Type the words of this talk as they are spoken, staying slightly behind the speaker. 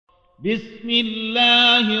بسم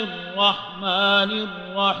الله الرحمن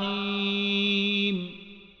الرحيم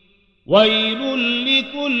ويل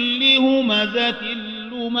لكل همزة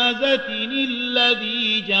لمزة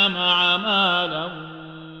الذي جمع مالا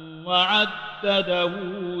وعدده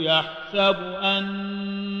يحسب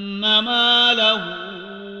أن ماله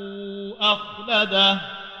أخلده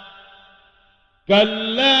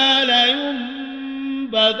كلا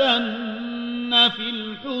لينبذن في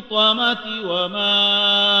الحطمة وما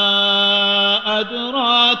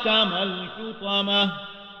أدراك ما الحطمة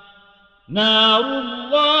نار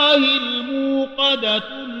الله الموقدة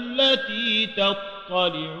التي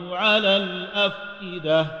تطلع على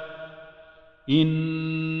الأفئدة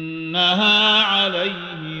إنها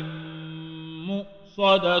عليهم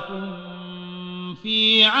مؤصدة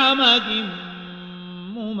في عمد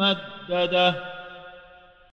ممددة